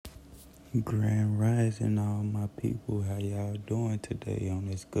Grand Rising, all my people. How y'all doing today on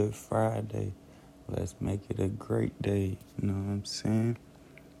this Good Friday? Let's make it a great day. You know what I'm saying?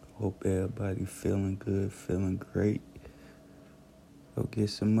 Hope everybody feeling good, feeling great. Go get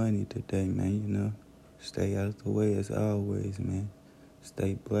some money today, man. Stay out the way as always, man.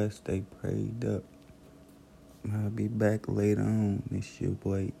 Stay blessed, stay prayed up. I'll be back later on. It's your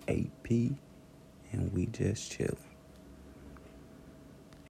boy 8P, and we just chillin'.